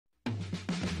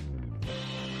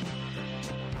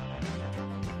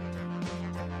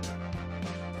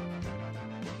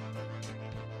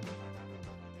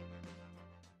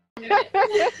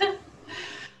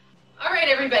All right,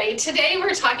 everybody. Today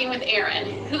we're talking with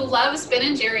Aaron, who loves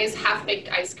Ben & Jerry's half-baked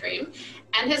ice cream.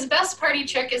 And his best party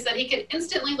trick is that he can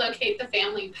instantly locate the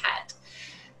family pet.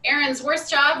 Aaron's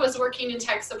worst job was working in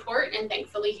tech support, and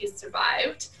thankfully he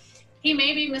survived. He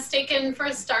may be mistaken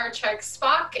for Star Trek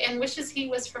Spock and wishes he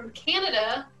was from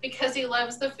Canada because he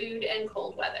loves the food and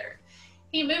cold weather.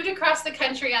 He moved across the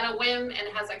country on a whim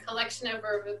and has a collection of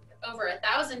over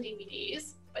 1,000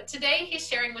 DVDs. But today he's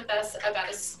sharing with us about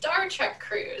a Star Trek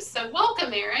cruise. So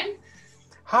welcome, Aaron.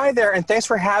 Hi there, and thanks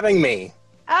for having me.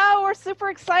 Oh, we're super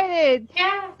excited.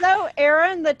 Yeah. So,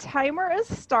 Aaron, the timer is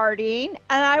starting,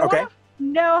 and I Okay. want to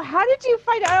know, how did you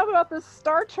find out about this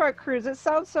Star Trek cruise? It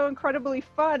sounds so incredibly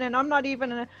fun, and I'm not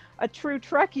even a true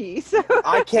Trekkie. So.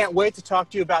 I can't wait to talk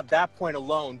to you about that point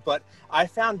alone, but I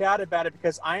found out about it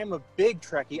because I am a big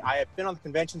Trekkie. I have been on the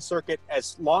convention circuit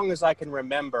as long as I can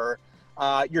remember.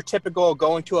 Your typical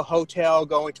going to a hotel,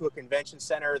 going to a convention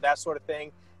center, that sort of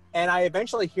thing. And I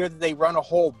eventually hear that they run a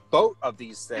whole boat of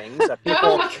these things.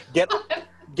 People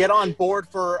get on board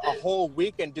for a whole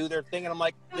week and do their thing. And I'm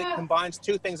like, it combines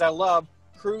two things I love,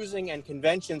 cruising and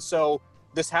convention. So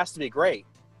this has to be great.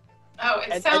 Oh,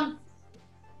 it sounds...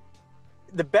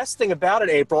 The best thing about it,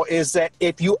 April, is that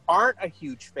if you aren't a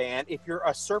huge fan, if you're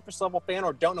a surface level fan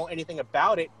or don't know anything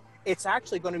about it, it's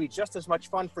actually going to be just as much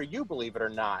fun for you, believe it or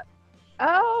not.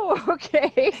 Oh,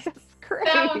 okay. That's great.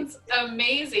 Sounds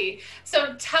amazing.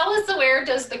 So tell us, where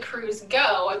does the cruise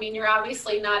go? I mean, you're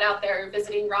obviously not out there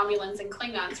visiting Romulans and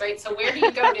Klingons, right? So where do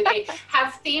you go? Do they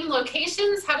have theme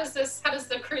locations? How does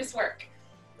the cruise work?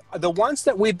 The ones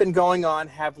that we've been going on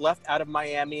have left out of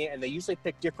Miami, and they usually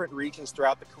pick different regions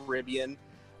throughout the Caribbean.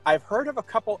 I've heard of a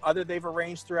couple other they've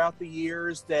arranged throughout the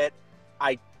years that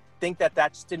I think that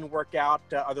just didn't work out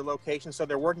other locations. So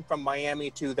they're working from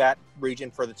Miami to that region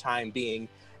for the time being.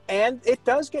 And it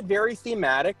does get very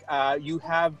thematic. You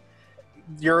have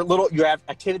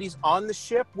activities on the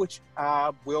ship, which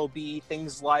will be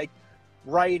things like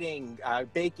writing,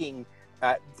 baking.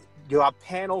 You have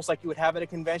panels like you would have at a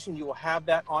convention. You will have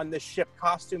that on the ship.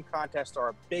 Costume contests are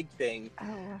a big thing. Oh.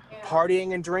 Yeah.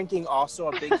 Partying and drinking, also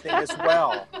a big thing as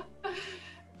well.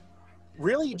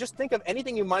 Really, you just think of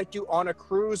anything you might do on a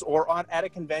cruise or at a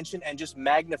convention and just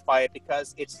magnify it,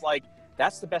 because it's like,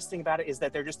 that's the best thing about it, is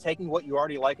that they're just taking what you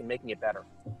already like and making it better.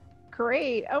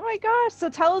 Great. Oh my gosh. So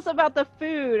tell us about the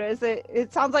food.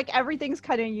 It sounds like everything's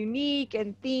kind of unique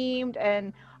and themed,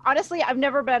 and honestly, I've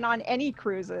never been on any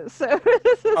cruises. So.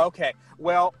 Okay.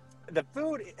 Well, the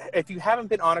food, if you haven't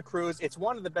been on a cruise, it's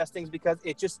one of the best things because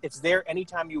it's there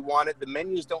anytime you want it. The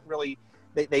menus don't really,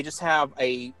 they just have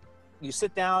you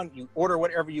sit down, you order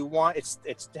whatever you want.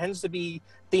 It tends to be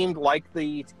themed like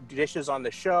the dishes on the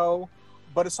show,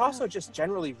 but it's also just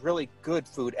generally really good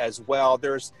food as well.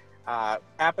 There's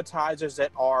appetizers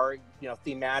that are,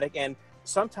 thematic. And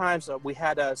sometimes we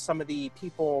had some of the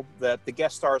people, the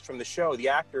guest stars from the show, the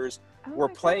actors, were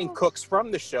playing cooks from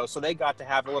the show. So they got to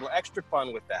have a little extra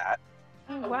fun with that.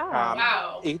 Oh, wow.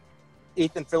 Wow.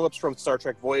 Ethan Phillips from Star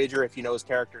Trek Voyager, if you know his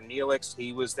character Neelix,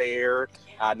 he was there.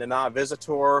 Nana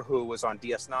Visitor, who was on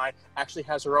DS9, actually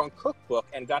has her own cookbook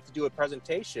and got to do a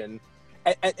presentation.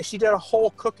 And she did a whole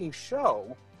cooking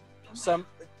show.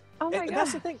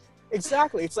 That's the thing.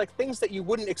 Exactly. It's like things that you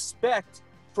wouldn't expect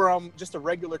from just a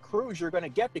regular cruise you're going to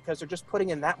get, because they're just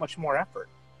putting in that much more effort.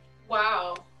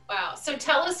 Wow. Wow. So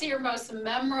tell us your most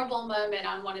memorable moment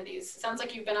on one of these. Sounds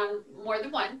like you've been on more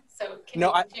than one. So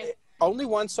only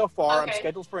one so far. Okay. I'm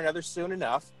scheduled for another soon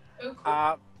enough.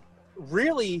 Oh, cool.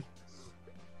 Really,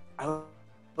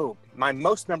 my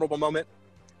most memorable moment,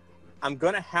 I'm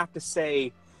going to have to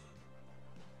say,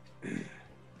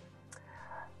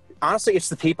 honestly, it's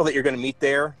the people that you're going to meet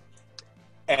there,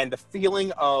 and the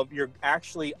feeling of you're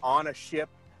actually on a ship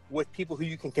with people who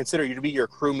you can consider you to be your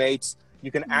crewmates.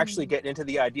 You can actually get into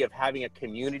the idea of having a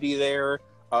community there.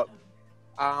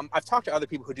 I've talked to other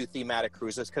people who do thematic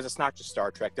cruises, because it's not just Star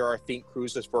Trek. There are themed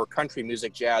cruises for country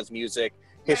music, jazz music,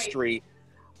 history.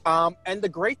 Right. And the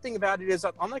great thing about it is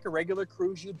that unlike a regular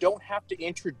cruise, you don't have to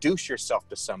introduce yourself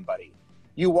to somebody.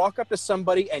 You walk up to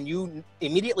somebody and you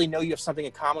immediately know you have something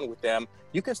in common with them.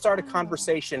 You can start a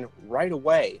conversation right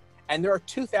away. And there are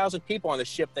 2,000 people on the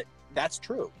ship that's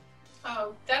true.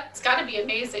 Oh, that's got to be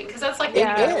amazing, because that's like It when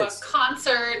you go to a is.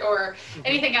 concert or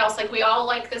anything else. Like, we all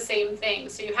like the same thing,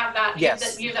 so you have that.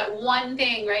 Yes. You have that one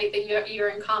thing, right, that you're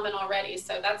in common already.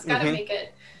 So that's got to make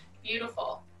it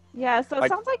beautiful. Yeah, so it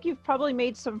sounds like you've probably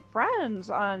made some friends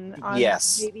on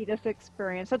Yes. maybe this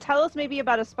experience. So tell us maybe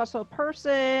about a special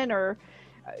person or,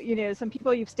 some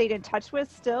people you've stayed in touch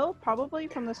with still, probably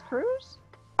from this cruise.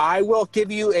 I will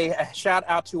give you a shout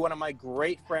out to one of my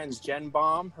great friends, Jen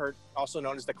Baum, her also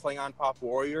known as the Klingon Pop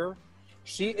Warrior.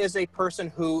 She is a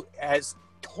person who has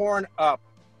torn up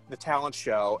the talent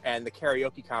show and the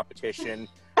karaoke competition,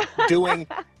 doing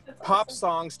pop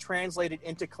songs translated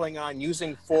into Klingon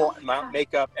using full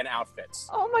makeup and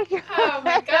outfits. Oh my god! Oh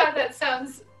my god, that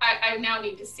sounds. I now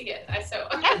need to see it.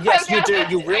 Yes, you do.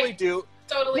 You really do.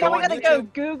 Totally. Yeah, we gotta go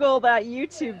Google that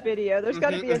YouTube video. There's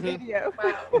got to be a video.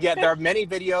 Wow. Yeah, there are many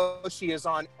videos. She is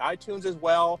on iTunes as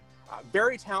well.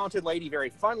 Very talented lady, very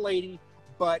fun lady.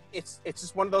 But it's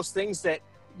just one of those things that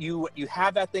you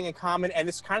have that thing in common, and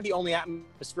it's kind of the only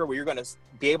atmosphere where you're going to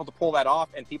be able to pull that off,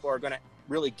 and people are going to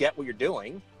really get what you're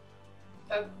doing.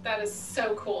 That is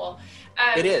so cool.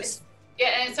 It is.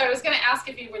 Yeah, and so I was going to ask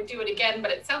if you would do it again, but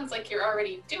it sounds like you're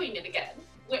already doing it again.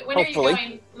 When Hopefully. are you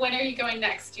going? When are you going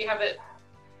next? Do you have it?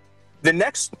 The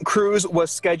next cruise was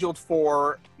scheduled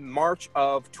for March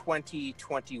of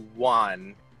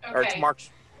 2021, or Okay.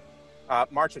 March of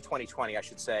 2020, I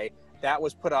should say. That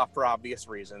was put off for obvious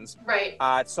reasons. Right.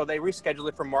 So they rescheduled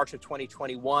it for March of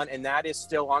 2021, and that is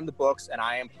still on the books, and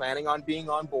I am planning on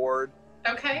being on board.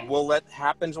 Okay. We'll let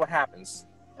happens what happens.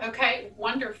 Okay.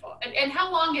 Wonderful. And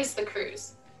how long is the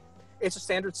cruise? It's a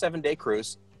standard 7-day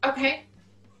cruise. Okay.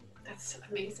 That's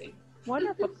amazing.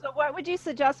 Wonderful. So what would you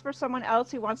suggest for someone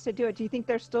else who wants to do it? Do you think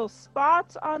there's still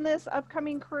spots on this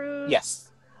upcoming cruise?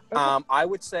 Yes. Okay. I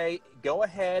would say go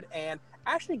ahead and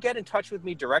actually get in touch with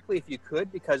me directly if you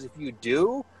could, because if you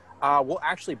do, we'll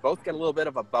actually both get a little bit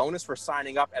of a bonus for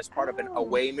signing up as part of an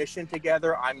away mission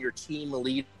together. I'm your team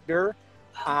leader.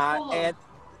 Cool. And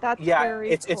That's yeah, very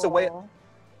it's a way. cool.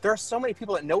 There are so many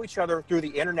people that know each other through the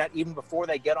internet even before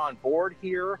they get on board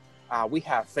here. We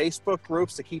have Facebook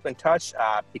groups to keep in touch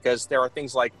because there are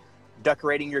things like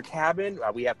decorating your cabin.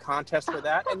 We have contests for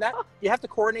that, and that you have to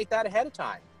coordinate that ahead of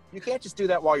time. You can't just do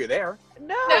that while you're there.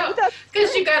 No, No, that's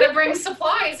because you got to bring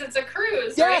supplies. It's a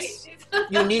cruise, Yes.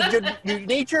 right? You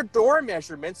need your door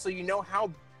measurements so you know how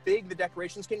big the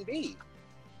decorations can be.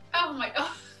 Oh my.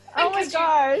 oh my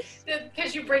gosh.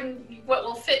 Because you bring what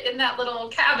will fit in that little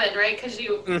cabin, right? Because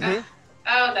you. Mhm.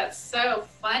 Oh, that's so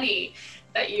funny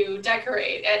that you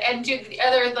decorate and do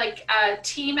other like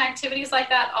team activities like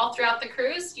that all throughout the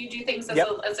cruise. You do things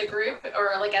as a group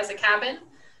or like as a cabin.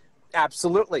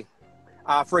 Absolutely.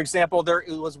 For example, there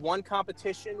was one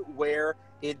competition where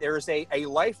there's a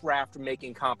life raft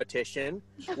making competition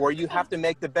where you have to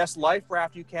make the best life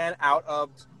raft you can out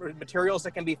of materials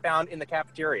that can be found in the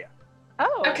cafeteria.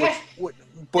 Oh. Okay. Which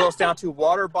boils down to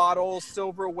water bottles,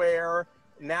 silverware,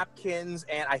 napkins,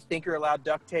 and I think you're allowed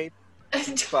duct tape.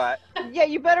 But Yeah,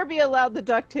 you better be allowed the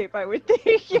duct tape, I would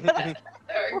think. Yeah.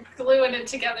 Or gluing it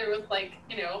together with like,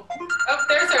 oh,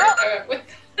 there's our with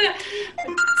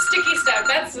sticky stuff.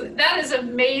 That is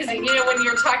amazing. When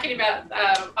you're talking about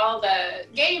all the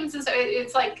games and stuff,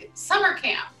 it's like summer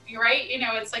camp, right?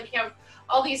 It's like you have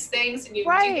all these things and you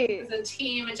do things as a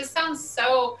team. It just sounds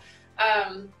so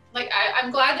I'm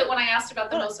glad that when I asked about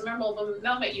the most memorable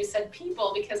moment, you said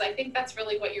people, because I think that's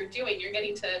really what you're doing. You're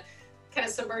getting to kind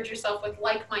of submerge yourself with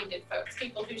like-minded folks,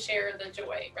 people who share the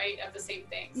joy, right, of the same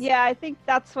things. Yeah, I think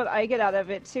that's what I get out of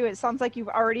it too. It sounds like you've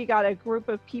already got a group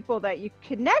of people that you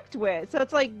connect with. So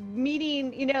it's like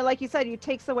meeting, like you said, it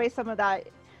takes away some of that.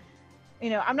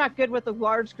 I'm not good with the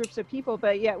large groups of people,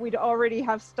 but yet we'd already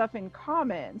have stuff in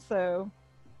common. So.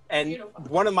 And Beautiful.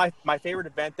 one of my favorite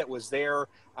event that was there,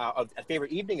 a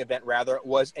favorite evening event rather,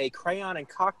 was a crayon and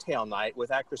cocktail night with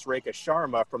actress Rekha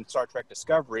Sharma from Star Trek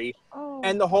Discovery. Oh.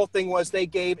 And the whole thing was they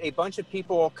gave a bunch of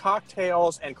people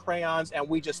cocktails and crayons, and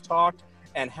we just talked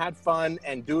and had fun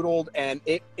and doodled, and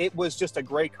it was just a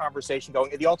great conversation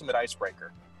going, the ultimate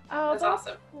icebreaker. Oh, That's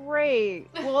awesome. Great.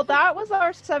 Well, that was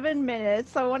our 7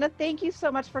 minutes. So I want to thank you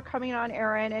so much for coming on,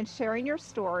 Aaron, and sharing your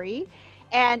story.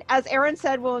 And as Aaron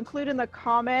said, we'll include in the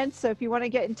comments. So if you want to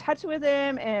get in touch with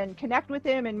him and connect with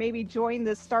him and maybe join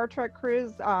the Star Trek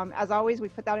cruise, as always, we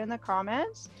put that in the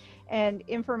comments and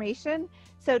information.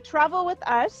 So travel with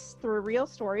us through real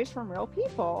stories from real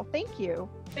people. Thank you.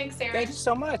 Thanks, Sarah. Thank you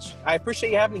so much. I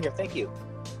appreciate you having me here. Thank you.